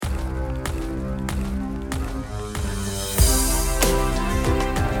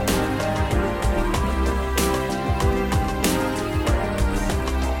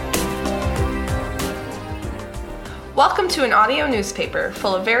Welcome to an audio newspaper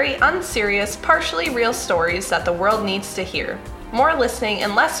full of very unserious, partially real stories that the world needs to hear. More listening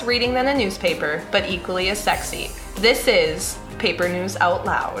and less reading than a newspaper, but equally as sexy. This is Paper News Out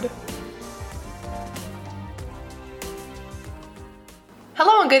Loud.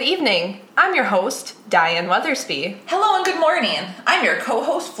 Hello and good evening. I'm your host, Diane Weathersby. Hello and good morning. I'm your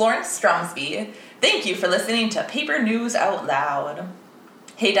co-host, Florence Stromsby. Thank you for listening to Paper News Out Loud.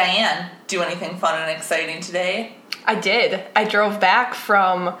 Hey Diane, do anything fun and exciting today? I did. I drove back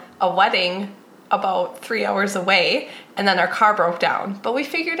from a wedding about 3 hours away, and then our car broke down. But we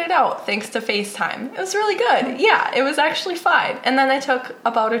figured it out thanks to FaceTime. It was really good. Yeah, it was actually fine. And then I took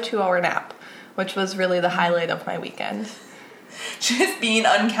about a 2-hour nap, which was really the highlight of my weekend. Just being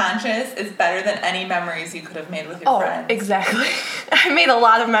unconscious is better than any memories you could have made with your friends. Oh, exactly. I made a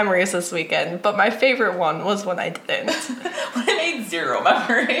lot of memories this weekend, but my favorite one was when I didn't. When I made 0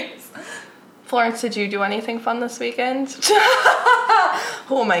 memories. Florence, did you do anything fun this weekend?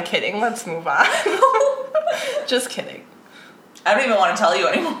 Who am I kidding? Let's move on. Just kidding. I don't even want to tell you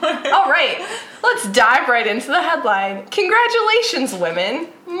anymore. All right, let's dive right into the headline. Congratulations, women.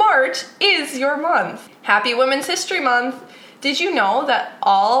 March is your month. Happy Women's History Month. Did you know that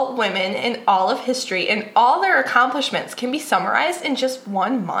all women in all of history and all their accomplishments can be summarized in just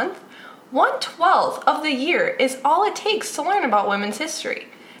 1 month? 1/12 of the year is all it takes to learn about women's history.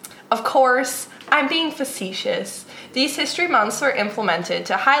 Of course, I'm being facetious. These history months were implemented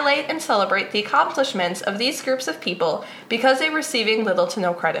to highlight and celebrate the accomplishments of these groups of people because they were receiving little to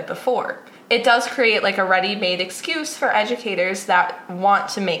no credit before. It does create like a ready-made excuse for educators that want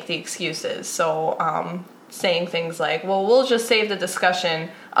to make the excuses. So, saying things like, well, we'll just save the discussion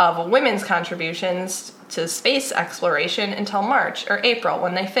of women's contributions to space exploration until March or April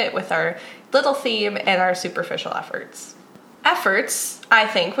when they fit with our little theme and our superficial efforts. Efforts, I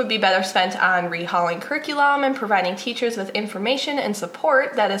think, would be better spent on rehauling curriculum and providing teachers with information and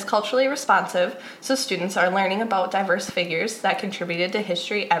support that is culturally responsive so students are learning about diverse figures that contributed to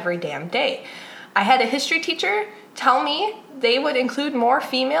history every damn day. I had a history teacher tell me they would include more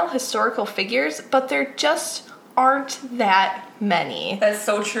female historical figures, but there just aren't that many. That's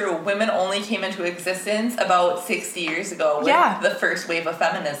so true. Women only came into existence about 60 years ago with the first wave of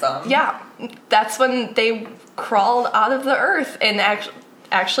feminism. Yeah, that's when they crawled out of the earth and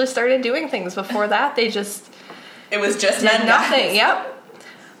actually started doing things. Before that, it was just men, nothing. Yep.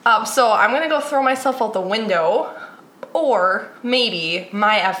 So I'm gonna go throw myself out the window, or maybe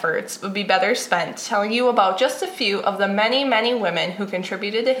my efforts would be better spent telling you about just a few of the many, many women who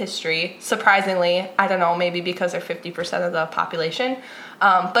contributed to history. Surprisingly, I don't know, maybe because they're 50% of the population.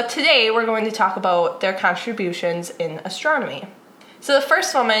 But today we're going to talk about their contributions in astronomy. So the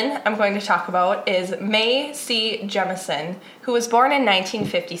first woman I'm going to talk about is Mae C. Jemison, who was born in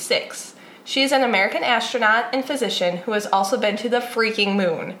 1956. She is an American astronaut and physician who has also been to the freaking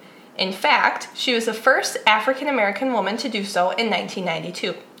moon. In fact, she was the first African-American woman to do so in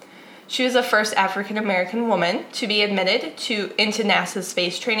 1992. She was the first African-American woman to be admitted into NASA's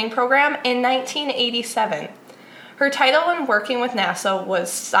space training program in 1987. Her title when working with NASA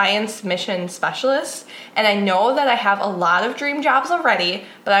was Science Mission Specialist, and I know that I have a lot of dream jobs already,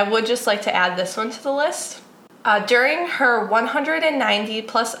 but I would just like to add this one to the list. During her 190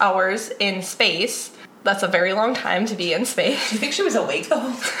 plus hours in space, that's a very long time to be in space. Do you think she was awake the whole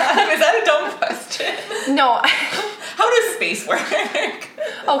time? Is that a dumb question? No. How does space work?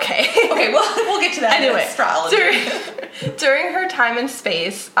 Okay. Okay, well, we'll get to that in astrology. During her time in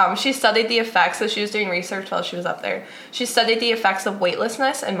space, she studied the effects, so she was doing research while she was up there. She studied the effects of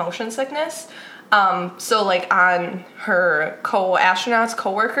weightlessness and motion sickness. So like on her co-astronauts,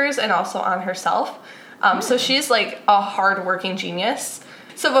 co-workers, and also on herself. So she's like a hard-working genius.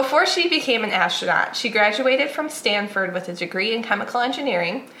 So before she became an astronaut, she graduated from Stanford with a degree in chemical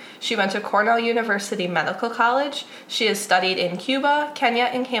engineering. She went to Cornell University Medical College. She has studied in Cuba, Kenya,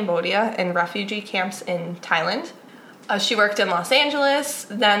 and Cambodia, and refugee camps in Thailand. She worked in Los Angeles,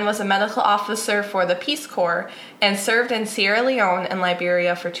 then was a medical officer for the Peace Corps, and served in Sierra Leone and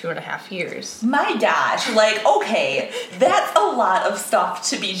Liberia for 2.5 years. My gosh, okay, that's a lot of stuff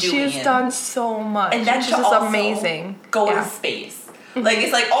to be doing. She's done so much, and then which is amazing. Go to space.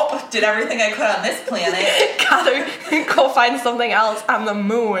 It's like, did everything I could on this planet. Gotta go find something else on the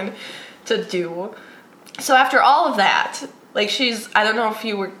moon to do. So after all of that, I don't know if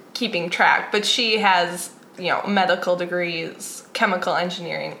you were keeping track, but she has, medical degrees, chemical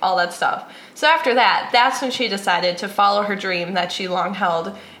engineering, all that stuff. So after that, that's when she decided to follow her dream that she long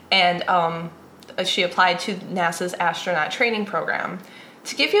held, and she applied to NASA's astronaut training program.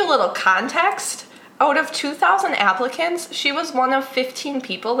 To give you a little context, out of 2,000 applicants, she was one of 15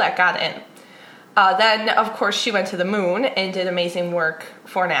 people that got in. Then, of course, she went to the moon and did amazing work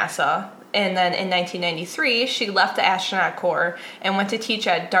for NASA. And then in 1993, she left the astronaut corps and went to teach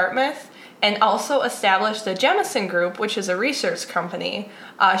at Dartmouth and also established the Jemison Group, which is a research company.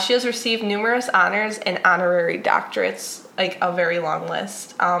 She has received numerous honors and honorary doctorates, like a very long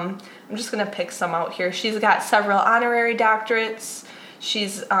list. I'm just going to pick some out here. She's got several honorary doctorates.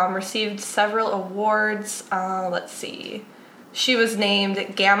 She's received several awards. Let's see. She was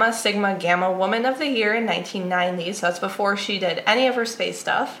named Gamma Sigma Gamma Woman of the Year in 1990, so that's before she did any of her space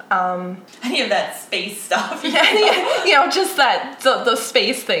stuff. Any of that space stuff. Just the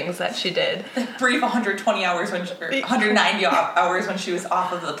space things that she did. The brief 120 hours, 190 hours when she was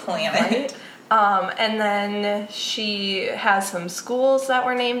off of the planet. Right? And then she has some schools that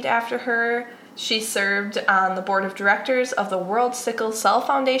were named after her. She served on the board of directors of the World Sickle Cell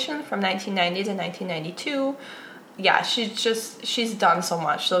Foundation from 1990 to 1992. Yeah, she's done so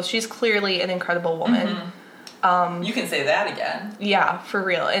much. So she's clearly an incredible woman. Mm-hmm. You can say that again. Yeah, for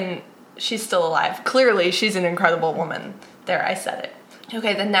real. And she's still alive. Clearly, she's an incredible woman. There, I said it.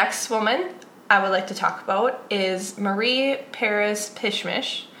 Okay, the next woman I would like to talk about is Marie Paris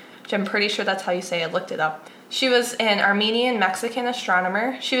Pishmish, which I'm pretty sure that's how you say it. I looked it up. She was an Armenian-Mexican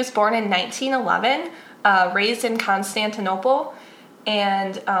astronomer. She was born in 1911, raised in Constantinople,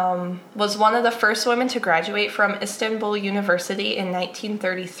 and was one of the first women to graduate from Istanbul University in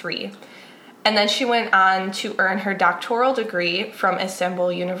 1933. And then she went on to earn her doctoral degree from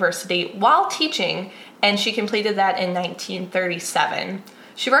Istanbul University while teaching, and she completed that in 1937.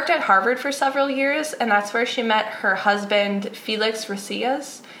 She worked at Harvard for several years, and that's where she met her husband, Felix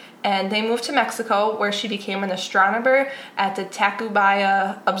Resias, and they moved to Mexico, where she became an astronomer at the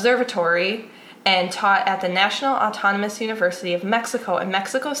Tacubaya Observatory and taught at the National Autonomous University of Mexico in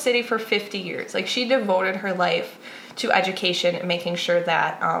Mexico City for 50 years. Like, she devoted her life to education and making sure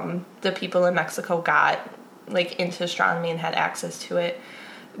that the people in Mexico got, like, into astronomy and had access to it.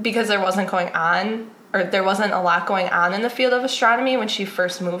 Because there wasn't a lot going on in the field of astronomy when she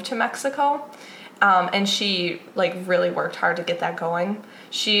first moved to Mexico. And she, like, really worked hard to get that going.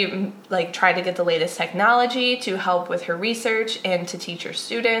 She, like, tried to get the latest technology to help with her research and to teach her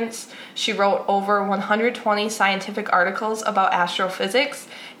students. She wrote over 120 scientific articles about astrophysics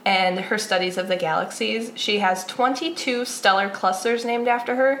and her studies of the galaxies. She has 22 stellar clusters named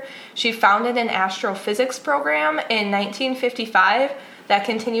after her. She founded an astrophysics program in 1955 that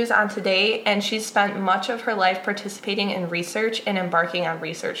continues on today, and she spent much of her life participating in research and embarking on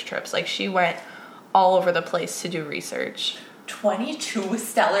research trips. Like, she went all over the place to do research. 22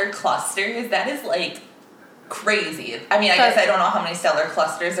 stellar clusters? That is, like, crazy. I mean, I guess I don't know how many stellar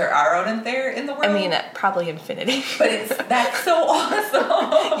clusters there are out there in the world. I mean, probably infinity. But that's so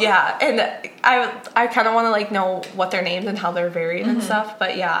awesome. Yeah, and I kind of want to, like, know what they're named and how they're varied and stuff,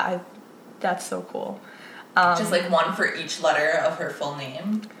 but yeah, that's so cool. Just, like, one for each letter of her full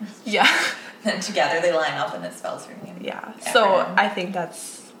name. Yeah. Then together they line up and it spells her name. Yeah, so I think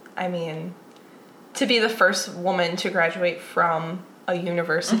that's, I mean, to be the first woman to graduate from a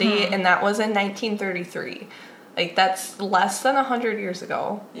university, and that was in 1933. Like, that's less than 100 years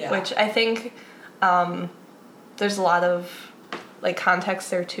ago, which I think there's a lot of, like,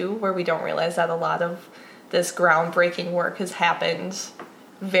 context there, too, where we don't realize that a lot of this groundbreaking work has happened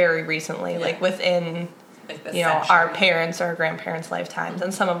very recently, like, within, like, you know, our parents' or our grandparents' lifetimes,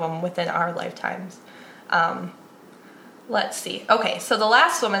 and some of them within our lifetimes. Let's see. Okay, so the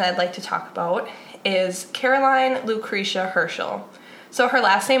last woman I'd like to talk about is Caroline Lucretia Herschel. So her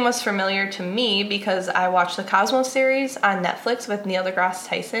last name was familiar to me because I watched the Cosmos series on Netflix with Neil deGrasse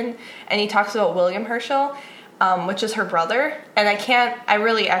Tyson, and he talks about William Herschel, which is her brother. And I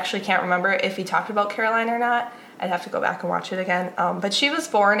really actually can't remember if he talked about Caroline or not. I'd have to go back and watch it again. But she was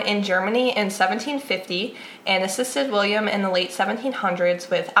born in Germany in 1750 and assisted William in the late 1700s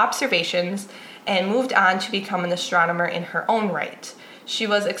with observations and moved on to become an astronomer in her own right. She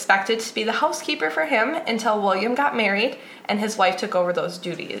was expected to be the housekeeper for him until William got married and his wife took over those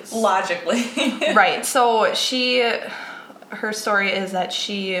duties. Logically. Right. So her story is that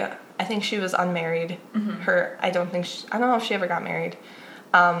I think she was unmarried. I don't know if she ever got married.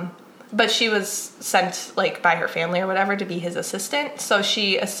 But she was sent, like, by her family or whatever to be his assistant. So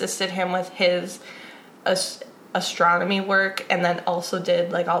she assisted him with his astronomy work and then also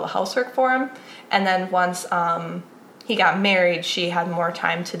did, like, all the housework for him. And then once he got married, she had more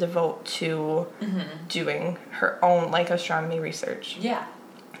time to devote to doing her own, like, astronomy research. Yeah.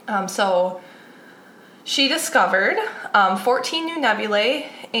 So she discovered 14 new nebulae,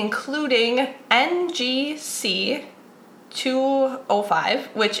 including NGC 205,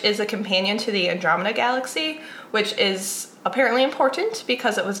 which is a companion to the Andromeda Galaxy, which is apparently important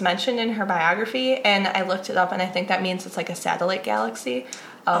because it was mentioned in her biography, and I looked it up, and I think that means it's like a satellite galaxy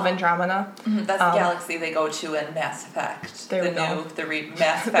of Andromeda. Mm-hmm. That's the galaxy they go to in Mass Effect. There we go.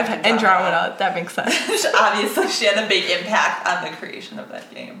 Mass Effect Andromeda. That makes sense. Obviously, she had a big impact on the creation of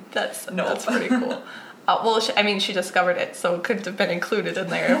that game. That's pretty cool. Well, she discovered it, so it couldn't have been included in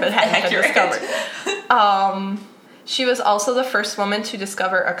there if it hadn't been discovered. She was also the first woman to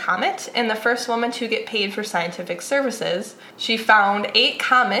discover a comet and the first woman to get paid for scientific services. She found 8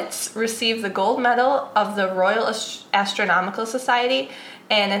 comets, received the gold medal of the Royal Astronomical Society,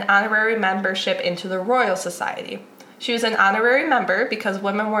 and an honorary membership into the Royal Society. She was an honorary member because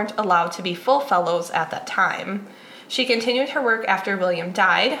women weren't allowed to be full fellows at that time. She continued her work after William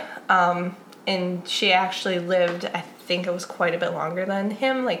died, and she actually lived, I think it was quite a bit longer than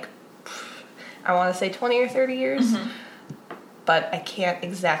him, like, I want to say 20 or 30 years, but I can't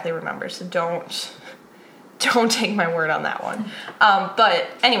exactly remember, so don't take my word on that one. But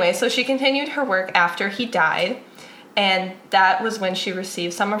anyway, so she continued her work after he died, and that was when she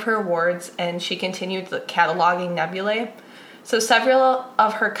received some of her awards, and she continued cataloging nebulae. So several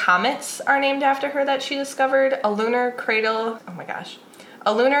of her comets are named after her that she discovered. A lunar crater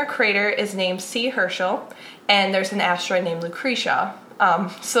is named C. Herschel, and there's an asteroid named Lucretia.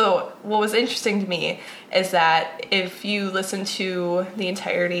 So what was interesting to me is that if you listen to the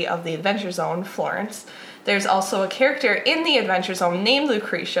entirety of the Adventure Zone, Florence, there's also a character in the Adventure Zone named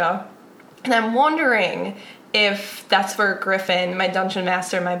Lucretia, and I'm wondering if that's where Griffin, my dungeon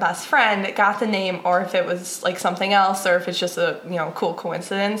master, my best friend, got the name, or if it was like something else, or if it's just a cool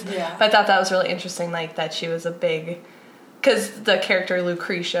coincidence. Yeah. But I thought that was really interesting, like that she was a big, because the character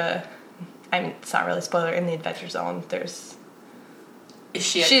Lucretia, it's not really a spoiler, in the Adventure Zone, Is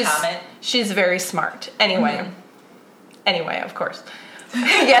she a comet? She's very smart. Anyway, of course.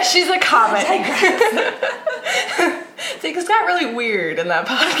 Yeah, she's a comet. Things got really weird in that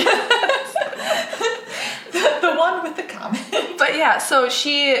podcast. the one with the comet. But yeah, so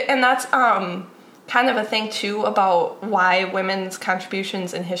and that's kind of a thing too about why women's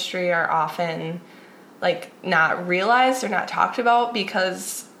contributions in history are often like not realized or not talked about,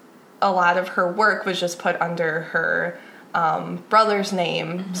 because a lot of her work was just put under her brother's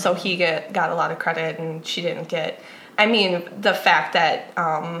name, so he got a lot of credit and she didn't get. I mean, the fact that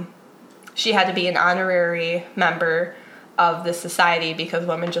she had to be an honorary member of the society because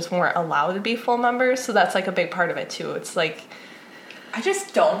women just weren't allowed to be full members, so that's like a big part of it too. It's like, I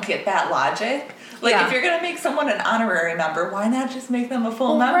just don't get that logic. Like, if you're gonna make someone an honorary member, why not just make them a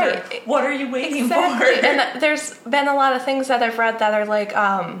full member? Right. What are you waiting for? And there's been a lot of things that I've read that are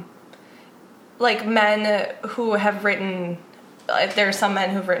like men who have written, there are some men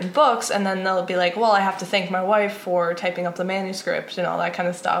who've written books, and then they'll be like, well, I have to thank my wife for typing up the manuscript and all that kind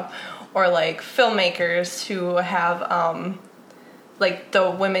of stuff. Or like filmmakers who have, like the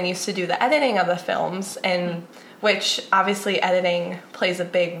women used to do the editing of the films, and which obviously editing plays a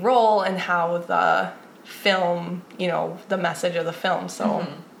big role in how the film, the message of the film. So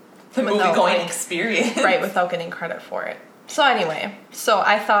the movie-going experience. Right, without getting credit for it. So anyway,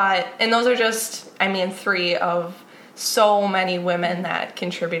 I thought, and those are just, 3 of so many women that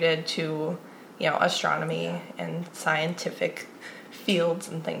contributed to, astronomy and scientific fields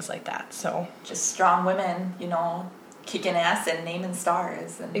and things like that. So just strong women, kicking ass and naming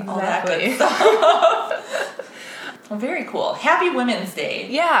stars and exactly. all that good stuff. Well, very cool. Happy Women's Day.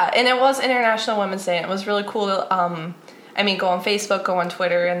 Yeah, and it was International Women's Day, and it was really cool to, go on Facebook, go on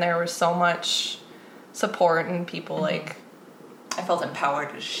Twitter, and there was so much support and people like... I felt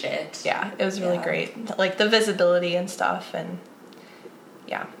empowered as shit. Yeah, it was really great. Like the visibility and stuff, and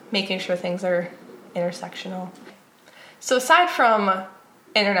making sure things are intersectional. So aside from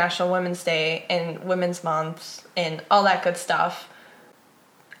International Women's Day and Women's Month and all that good stuff,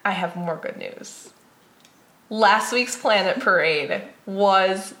 I have more good news. Last week's Planet Parade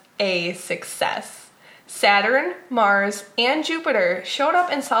was a success. Saturn, Mars, and Jupiter showed up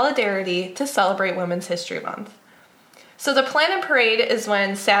in solidarity to celebrate Women's History Month. So the Planet Parade is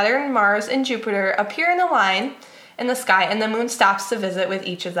when Saturn, Mars, and Jupiter appear in a line in the sky, and the moon stops to visit with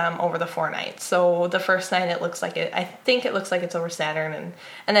each of them over the 4 nights. So the first night I think it looks like it's over Saturn,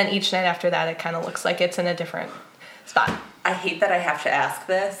 and then each night after that it kind of looks like it's in a different spot. I hate that I have to ask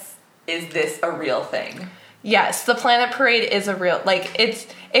this. Is this a real thing? Yes, the Planet Parade is a real,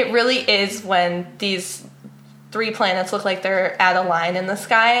 it really is when these 3 planets look like they're at a line in the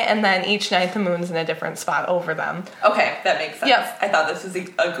sky, and then each night the moon's in a different spot over them. Okay, that makes sense. Yep. I thought this was a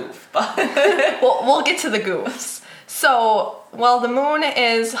goof, but... we'll get to the goofs. So, while the moon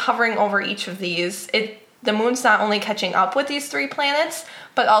is hovering over each of these, The moon's not only catching up with these 3 planets,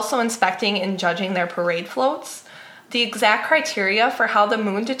 but also inspecting and judging their parade floats. The exact criteria for how the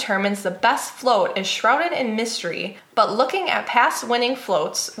moon determines the best float is shrouded in mystery, but looking at past winning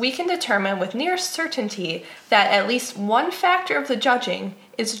floats, we can determine with near certainty that at least one factor of the judging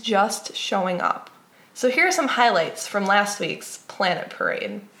is just showing up. So here are some highlights from last week's Planet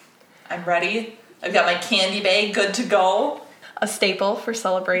Parade. I'm ready. I've got my candy bag good to go. A staple for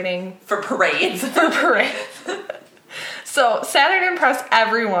celebrating... For parades. For parades. So, Saturn impressed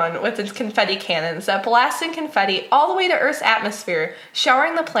everyone with its confetti cannons that blasted confetti all the way to Earth's atmosphere,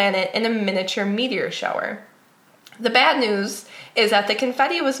 showering the planet in a miniature meteor shower. The bad news is that the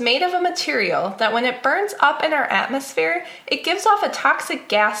confetti was made of a material that when it burns up in our atmosphere, it gives off a toxic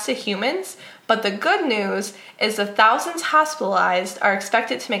gas to humans, but the good news is the thousands hospitalized are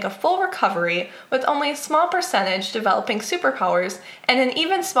expected to make a full recovery, with only a small percentage developing superpowers and an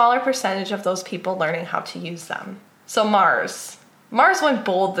even smaller percentage of those people learning how to use them. So Mars. Mars went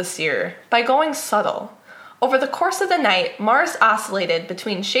bold this year by going subtle. Over the course of the night, Mars oscillated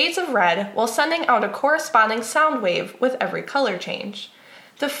between shades of red while sending out a corresponding sound wave with every color change.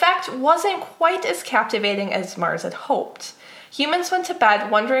 The effect wasn't quite as captivating as Mars had hoped. Humans went to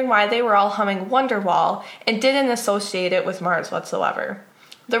bed wondering why they were all humming Wonderwall and didn't associate it with Mars whatsoever.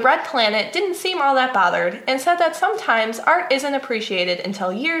 The red planet didn't seem all that bothered and said that sometimes art isn't appreciated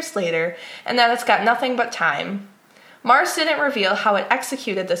until years later and that it's got nothing but time. Mars didn't reveal how it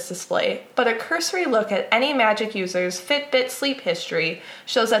executed this display, but a cursory look at any Magic user's Fitbit sleep history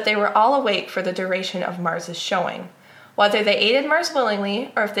shows that they were all awake for the duration of Mars's showing. Whether they aided Mars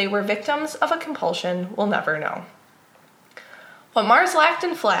willingly or if they were victims of a compulsion, we'll never know. What Mars lacked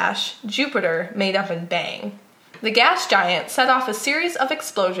in flash, Jupiter made up in bang. The gas giant set off a series of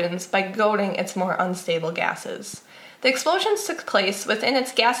explosions by goading its more unstable gases. The explosions took place within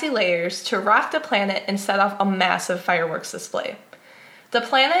its gassy layers to rock the planet and set off a massive fireworks display. The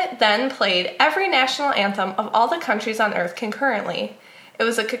planet then played every national anthem of all the countries on Earth concurrently. It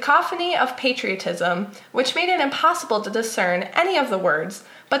was a cacophony of patriotism, which made it impossible to discern any of the words,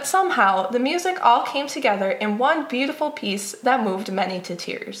 but somehow the music all came together in one beautiful piece that moved many to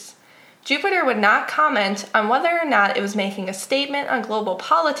tears. Jupiter would not comment on whether or not it was making a statement on global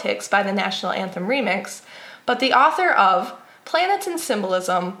politics by the national anthem remix, but the author of Planets and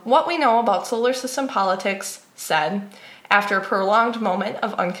Symbolism, What We Know About Solar System Politics, said, after a prolonged moment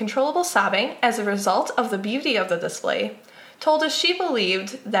of uncontrollable sobbing as a result of the beauty of the display, told us she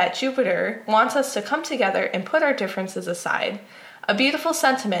believed that Jupiter wants us to come together and put our differences aside. A beautiful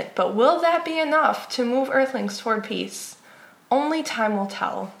sentiment, but will that be enough to move Earthlings toward peace? Only time will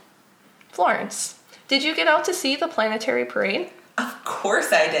tell. Florence, did you get out to see the planetary parade? Of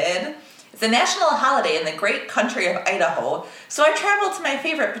course I did. It's a national holiday in the great country of Idaho, so I traveled to my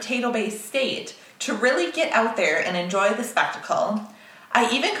favorite potato-based state to really get out there and enjoy the spectacle. I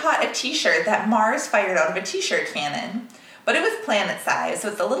even caught a t-shirt that Mars fired out of a t-shirt cannon, but it was planet size, so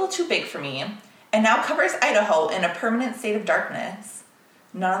it's a little too big for me, and now covers Idaho in a permanent state of darkness.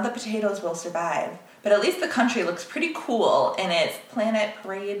 None of the potatoes will survive, but at least the country looks pretty cool in its planet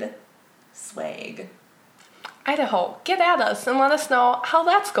parade swag. Idaho, get at us and let us know how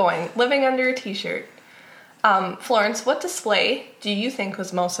that's going, living under a t-shirt. Florence, what display do you think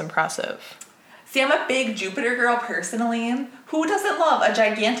was most impressive? See, I'm a big Jupiter girl personally. Who doesn't love a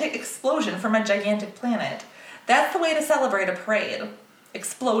gigantic explosion from a gigantic planet? That's the way to celebrate a parade.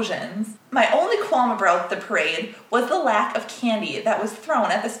 Explosions. My only qualm about the parade was the lack of candy that was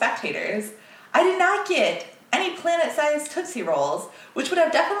thrown at the spectators. I did not get any planet-sized Tootsie Rolls, which would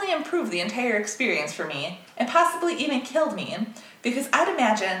have definitely improved the entire experience for me, and possibly even killed me, because I'd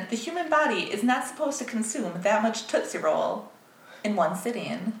imagine the human body is not supposed to consume that much Tootsie Roll in one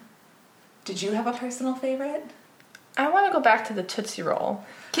sitting. Did you have a personal favorite? I want to go back to the Tootsie Roll.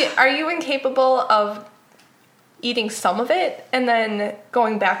 Are you incapable of eating some of it and then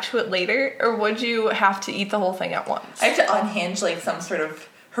going back to it later, or would you have to eat the whole thing at once? I have to unhinge like some sort of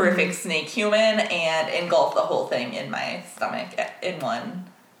horrific snake human and engulf the whole thing in my stomach in one.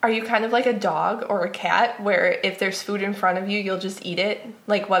 Are you kind of like a dog or a cat where if there's food in front of you, you'll just eat it,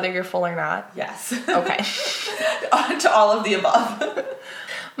 like whether you're full or not? Yes. Okay. To all of the above.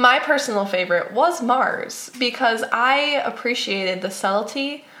 My personal favorite was Mars because I appreciated the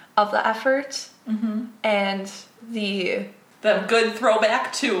subtlety of the effort and the good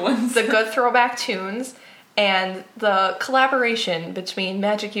throwback tunes. The good throwback tunes. And the collaboration between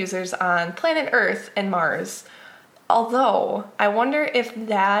Magic users on planet Earth and Mars. Although, I wonder if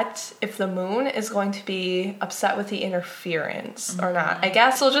the moon is going to be upset with the interference or not. I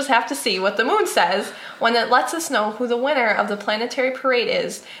guess we'll just have to see what the moon says when it lets us know who the winner of the planetary parade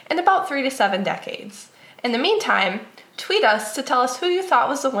is in about 3 to 7 decades. In the meantime, tweet us to tell us who you thought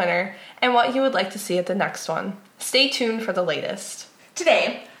was the winner and what you would like to see at the next one. Stay tuned for the latest.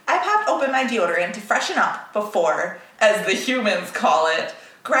 Today, I popped open my deodorant to freshen up before, as the humans call it,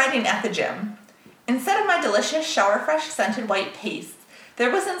 grinding at the gym. Instead of my delicious Shower Fresh scented white paste,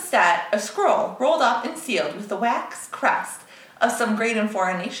 there was instead a scroll rolled up and sealed with the wax crest of some great and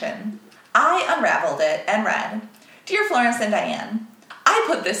foreign nation. I unraveled it and read, Dear Florence and Diane, I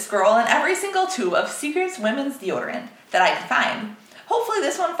put this scroll in every single tube of Secrets women's deodorant that I could find. Hopefully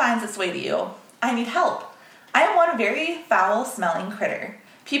this one finds its way to you. I need help. I am one very foul-smelling critter.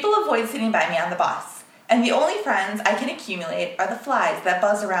 People avoid sitting by me on the bus, and the only friends I can accumulate are the flies that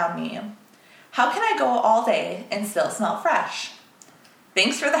buzz around me. How can I go all day and still smell fresh?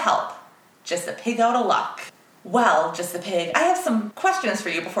 Thanks for the help. Just a pig out of luck. Well, Just a Pig, I have some questions for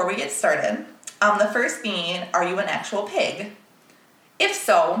you before we get started. The first being, are you an actual pig? If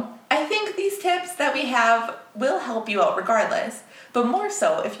so, I think these tips that we have will help you out regardless, but more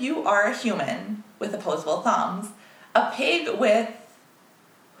so if you are a human with opposable thumbs. A pig with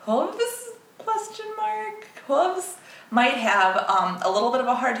hooves, hooves, might have a little bit of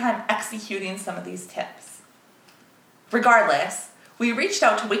a hard time executing some of these tips. Regardless, we reached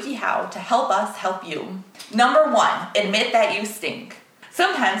out to WikiHow to help us help you. Number 1, admit that you stink.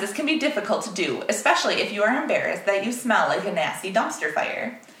 Sometimes this can be difficult to do, especially if you are embarrassed that you smell like a nasty dumpster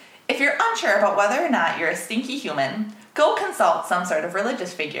fire. If you're unsure about whether or not you're a stinky human, go consult some sort of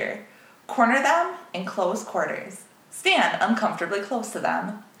religious figure. Corner them in close quarters. Stand uncomfortably close to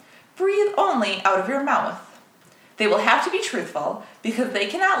them. Breathe only out of your mouth. They will have to be truthful because they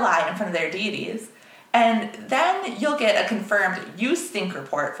cannot lie in front of their deities, and then you'll get a confirmed you stink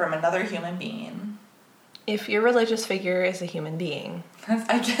report from another human being. If your religious figure is a human being. That's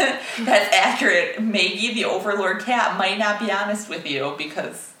accurate. Maggie, the Overlord cat, might not be honest with you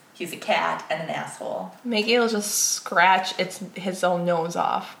because he's a cat and an asshole. Maggie will just scratch his own nose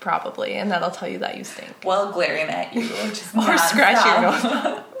off, probably, and that'll tell you that you stink. While glaring at you. Just or scratch your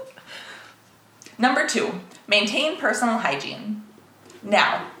nose. Number 2, maintain personal hygiene.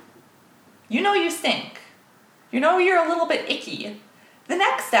 Now, you know you stink. You know you're a little bit icky. The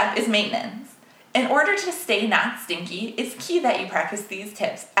next step is maintenance. In order to stay not stinky, it's key that you practice these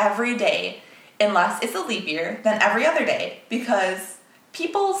tips every day, unless it's a leap year, then every other day, because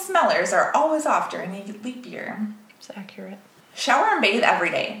people's smellers are always off during a leap year. It's accurate. Shower and bathe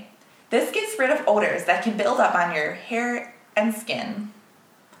every day. This gets rid of odors that can build up on your hair and skin.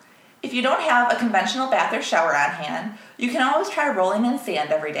 If you don't have a conventional bath or shower on hand, you can always try rolling in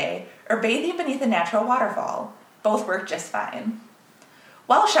sand every day or bathing beneath a natural waterfall. Both work just fine.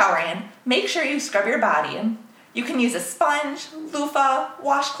 While showering, make sure you scrub your body. You can use a sponge, loofah,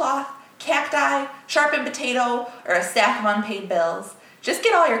 washcloth, cacti, sharpened potato, or a stack of unpaid bills. Just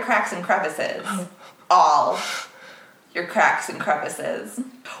get all your cracks and crevices. All your cracks and crevices.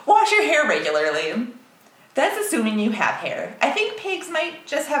 Wash your hair regularly. That's assuming you have hair. I think pigs might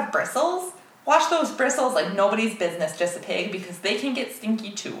just have bristles. Wash those bristles like nobody's business, Just a Pig, because they can get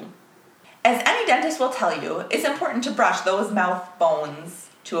stinky too. As any dentist will tell you, it's important to brush those mouth bones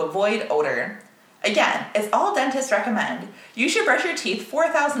to avoid odor. Again, as all dentists recommend, you should brush your teeth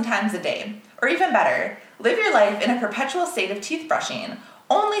 4,000 times a day. Or even better, live your life in a perpetual state of teeth brushing,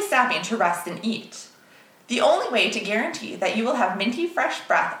 only stopping to rest and eat. The only way to guarantee that you will have minty fresh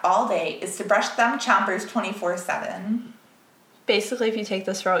breath all day is to brush them chompers 24/7. Basically, if you take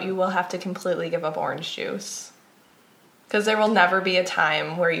this route, you will have to completely give up orange juice. Because there will never be a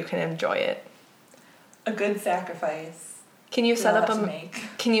time where you can enjoy it. A good sacrifice. Can you set up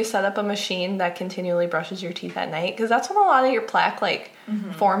a machine that continually brushes your teeth at night? Because that's when a lot of your plaque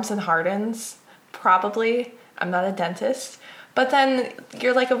forms and hardens. Probably. I'm not a dentist. But then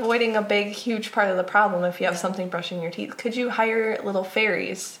you're avoiding a big, huge part of the problem if you have something brushing your teeth. Could you hire little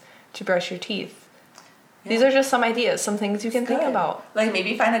fairies to brush your teeth? Yeah. These are just some ideas, some things you can think about.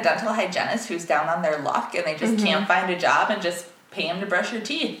 Maybe find a dental hygienist who's down on their luck and they just can't find a job and just pay them to brush your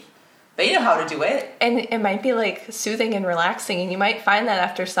teeth. They know how to do it. And it might be soothing and relaxing, and you might find that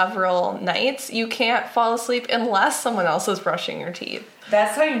after several nights you can't fall asleep unless someone else is brushing your teeth.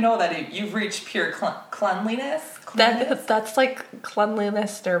 That's how you know that you've reached pure cleanliness. That's like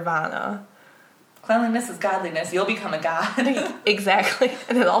cleanliness nirvana. Cleanliness is godliness. You'll become a god. Exactly.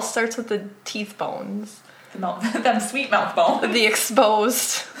 And it all starts with the teeth bones. Them sweet mouth bones. The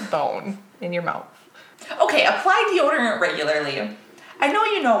exposed bone in your mouth. Okay, apply deodorant regularly. I know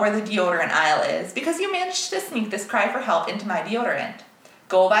you know where the deodorant aisle is because you managed to sneak this cry for help into my deodorant.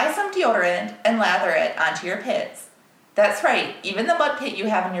 Go buy some deodorant and lather it onto your pits. That's right, even the mud pit you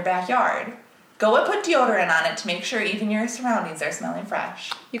have in your backyard. Go and put deodorant on it to make sure even your surroundings are smelling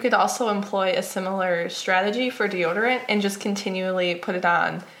fresh. You could also employ a similar strategy for deodorant and just continually put it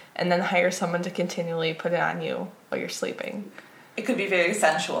on and then hire someone to continually put it on you while you're sleeping. It could be very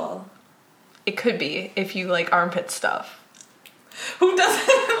sensual. It could be if you like armpit stuff. Who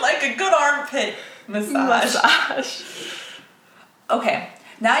doesn't like a good armpit massage? Okay,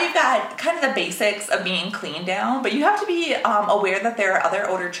 now you've got kind of the basics of being clean down, but you have to be aware that there are other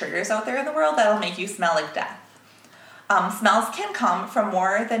odor triggers out there in the world that'll make you smell like death. Smells can come from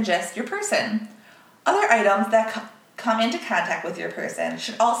more than just your person. Other items that come into contact with your person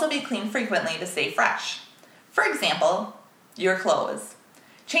should also be cleaned frequently to stay fresh. For example, your clothes.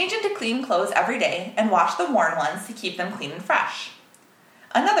 Change into clean clothes every day and wash the worn ones to keep them clean and fresh.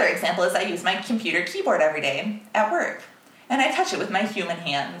 Another example is I use my computer keyboard every day at work, and I touch it with my human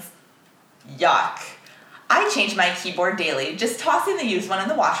hands. Yuck. I change my keyboard daily, just tossing the used one in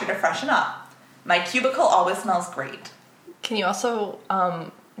the washer to freshen up. My cubicle always smells great. Can you also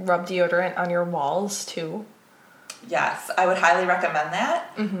rub deodorant on your walls too? Yes, I would highly recommend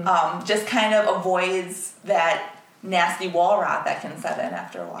that. Mm-hmm. Just kind of avoids that nasty wall rot that can set in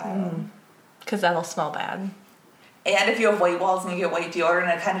after a while. Because that'll smell bad. And if you have white walls and you get white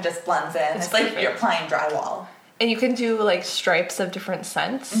deodorant, it kind of just blends in. It's like you're applying drywall. And you can do like stripes of different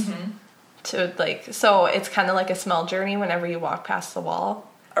scents. To like, so it's kind of like a smell journey whenever you walk past the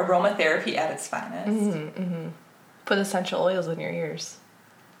wall. Aromatherapy at its finest. Put essential oils in your ears.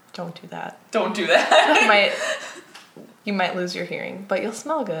 Don't do that. Don't do that. You might lose your hearing, but you'll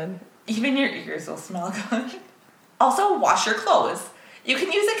smell good. Even your ears will smell good. Also, wash your clothes. You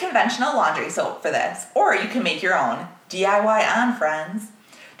can use a conventional laundry soap for this, or you can make your own. DIY on, friends.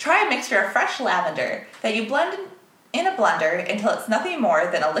 Try a mixture of fresh lavender that you blend in a blender until it's nothing more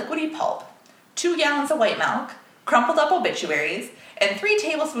than a liquidy pulp, 2 gallons of white milk, crumpled up obituaries, and 3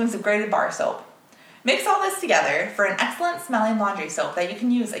 tablespoons of grated bar soap. Mix all this together for an excellent smelling laundry soap that you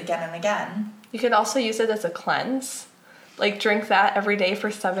can use again and again. You could also use it as a cleanse. Like drink that every day for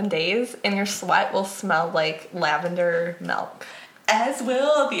 7 days and your sweat will smell like lavender milk. As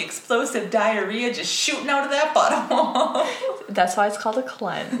will the explosive diarrhea just shooting out of that butthole. That's why it's called a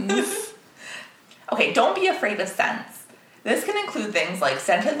cleanse. Okay, don't be afraid of scents. This can include things like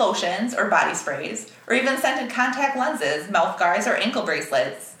scented lotions or body sprays, or even scented contact lenses, mouth guards, or ankle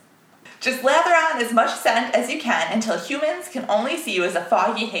bracelets. Just lather on as much scent as you can until humans can only see you as a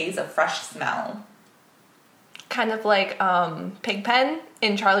foggy haze of fresh smell. Kind of like Pigpen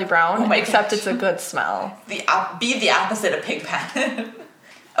in Charlie Brown, except it's a good smell. Be the opposite of Pigpen.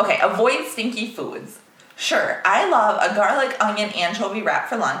 Okay, avoid stinky foods. Sure, I love a garlic, onion, anchovy wrap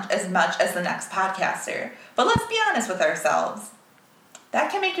for lunch as much as the next podcaster, but let's be honest with ourselves.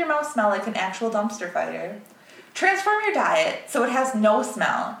 That can make your mouth smell like an actual dumpster fire. Transform your diet so it has no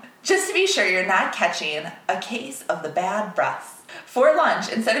smell, just to be sure you're not catching a case of the bad breaths. For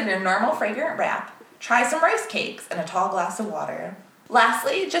lunch, instead of your normal fragrant wrap, try some rice cakes and a tall glass of water.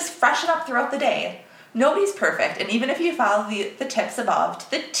 Lastly, just freshen up throughout the day. Nobody's perfect, and even if you follow the tips above to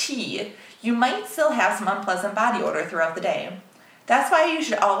the T, you might still have some unpleasant body odor throughout the day. That's why you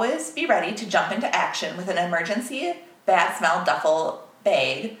should always be ready to jump into action with an emergency bad smell duffel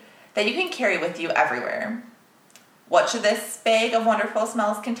bag that you can carry with you everywhere. What should this bag of wonderful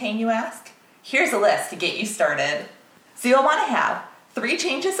smells contain, you ask? Here's a list to get you started. So you'll want to have 3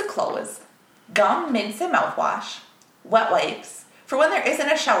 changes of clothes, gum, mints, and mouthwash, wet wipes, for when there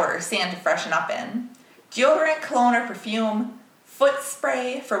isn't a shower or sand to freshen up in, deodorant, cologne, or perfume, foot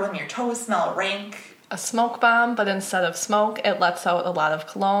spray for when your toes smell rank, a smoke bomb, but instead of smoke, it lets out a lot of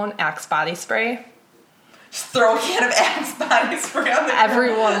cologne, Axe body spray. Just throw a can of Axe body spray on the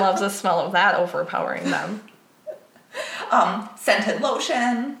Everyone loves the smell of that overpowering them. Scented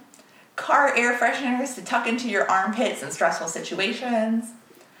lotion, car air fresheners to tuck into your armpits in stressful situations,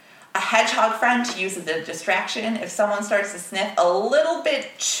 a hedgehog friend to use as a distraction if someone starts to sniff a little bit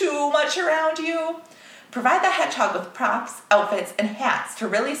too much around you. Provide the hedgehog with props, outfits, and hats to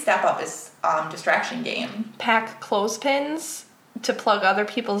really step up his distraction game. Pack clothespins to plug other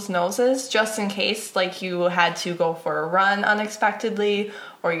people's noses just in case like you had to go for a run unexpectedly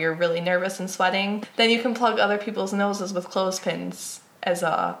or you're really nervous and sweating. Then you can plug other people's noses with clothespins as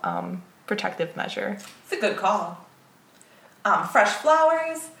a protective measure. It's a good call. Fresh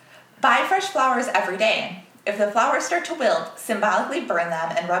flowers. Buy fresh flowers every day. If the flowers start to wilt, symbolically burn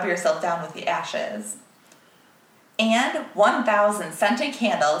them and rub yourself down with the ashes. And 1,000 scented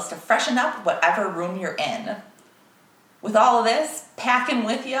candles to freshen up whatever room you're in. With all of this, packing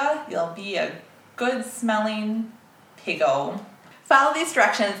with you, you'll be a good-smelling piggo. Follow these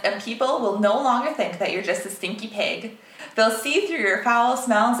directions and people will no longer think that you're just a stinky pig. They'll see through your foul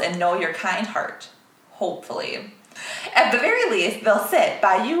smells and know your kind heart. Hopefully. At the very least, they'll sit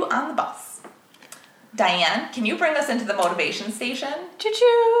by you on the bus. Diane, can you bring us into the motivation station?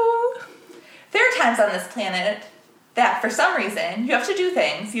 Choo-choo! There are times on this planet that, for some reason, you have to do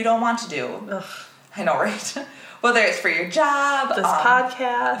things you don't want to do. Ugh. I know, right? Whether it's for your job,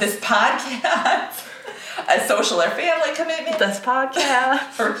 This podcast, a social or family commitment, this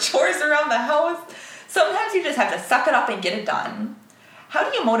podcast, or chores around the house. Sometimes you just have to suck it up and get it done. How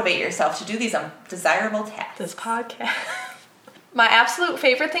do you motivate yourself to do these undesirable tasks? this podcast. My absolute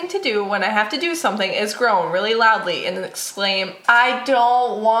favorite thing to do when I have to do something is groan really loudly and exclaim, "I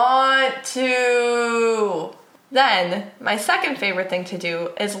don't want to." Then, my second favorite thing to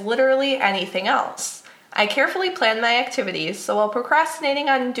do is literally anything else. I carefully plan my activities so while procrastinating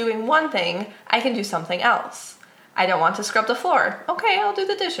on doing one thing, I can do something else. I don't want to scrub the floor. Okay, I'll do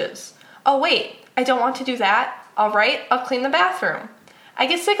the dishes. Oh wait, I don't want to do that. Alright, I'll clean the bathroom. I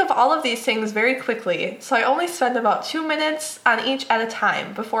get sick of all of these things very quickly, so I only spend about 2 minutes on each at a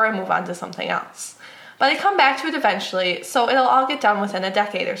time before I move on to something else. But I come back to it eventually, so it'll all get done within a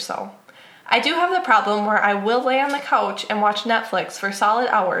decade or so. I do have the problem where I will lay on the couch and watch Netflix for solid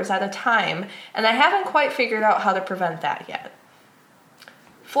hours at a time, and I haven't quite figured out how to prevent that yet.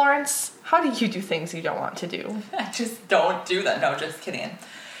 Florence, how do you do things you don't want to do? I just don't do that. No, just kidding.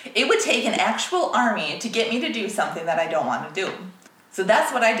 It would take an actual army to get me to do something that I don't want to do. So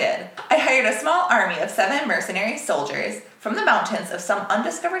that's what I did. I hired a small army of 7 mercenary soldiers from the mountains of some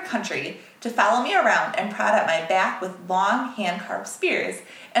undiscovered country to follow me around and prod at my back with long hand-carved spears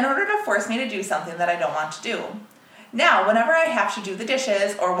in order to force me to do something that I don't want to do. Now, whenever I have to do the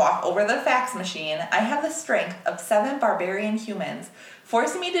dishes or walk over the fax machine, I have the strength of 7 barbarian humans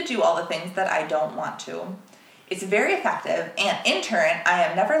forcing me to do all the things that I don't want to. It's very effective, and in turn, I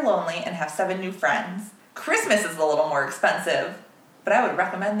am never lonely and have 7 new friends. Christmas is a little more expensive, but I would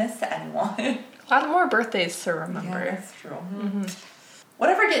recommend this to anyone. A lot more birthdays to remember. Yeah, that's true. Mm-hmm.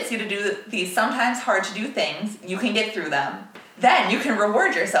 Whatever gets you to do these sometimes hard to do things, you can get through them. Then you can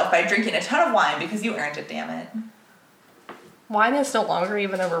reward yourself by drinking a ton of wine because you earned it, damn it. Wine is no longer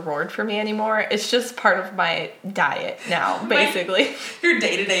even a reward for me anymore. It's just part of my diet now, basically. Your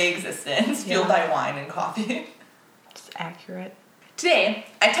day-to-day existence fueled by wine and coffee. It's accurate. Today,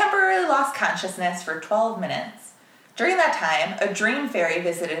 I temporarily lost consciousness for 12 minutes. During that time, a dream fairy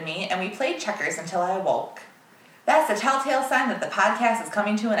visited me and we played checkers until I awoke. That's a telltale sign that the podcast is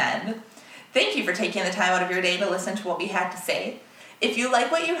coming to an end. Thank you for taking the time out of your day to listen to what we had to say. If you like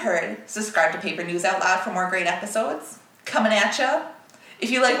what you heard, subscribe to Paper News Out Loud for more great episodes. Coming at ya.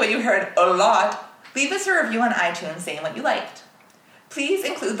 If you like what you heard a lot, leave us a review on iTunes saying what you liked. Please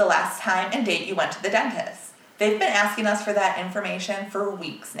include the last time and date you went to the dentist. They've been asking us for that information for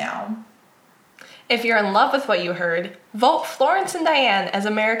weeks now. If you're in love with what you heard, vote Florence and Diane as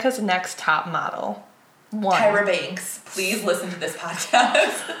America's next top model. 1. Tyra Banks, please listen to this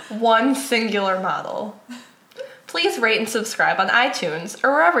podcast. 1 singular model. Please rate and subscribe on iTunes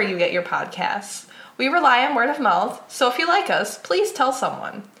or wherever you get your podcasts. We rely on word of mouth, so if you like us, please tell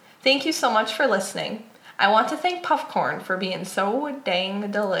someone. Thank you so much for listening. I want to thank Puffcorn for being so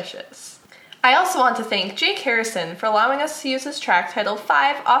dang delicious. I also want to thank Jake Harrison for allowing us to use his track titled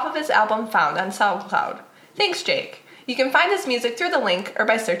 5 off of his album Found on SoundCloud. Thanks, Jake. You can find his music through the link or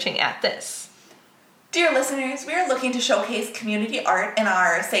by searching at this. Dear listeners, we are looking to showcase community art in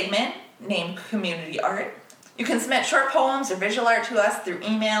our segment named Community Art. You can submit short poems or visual art to us through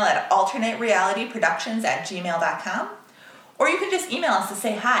email at alternaterealityproductions@gmail.com. Or you can just email us to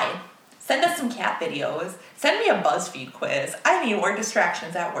say hi. Send us some cat videos. Send me a BuzzFeed quiz. I need more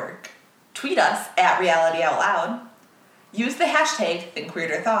distractions at work. Tweet us at RealityOutLoud. Use the hashtag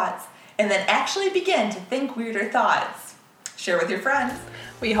ThinkWeirderThoughts, and then actually begin to think weirder thoughts. Share with your friends.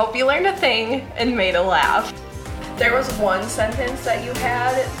 We hope you learned a thing and made a laugh. There was one sentence that you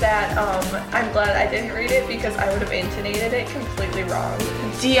had that I'm glad I didn't read it because I would have intonated it completely wrong.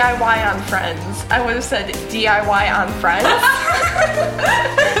 DIY on friends. I would have said DIY on friends.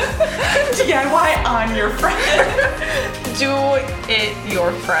 DIY on your friends. Do it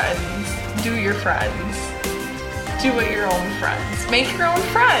your friends. Do your friends. Do it your own friends. Make your own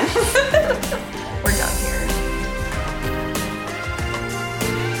friends.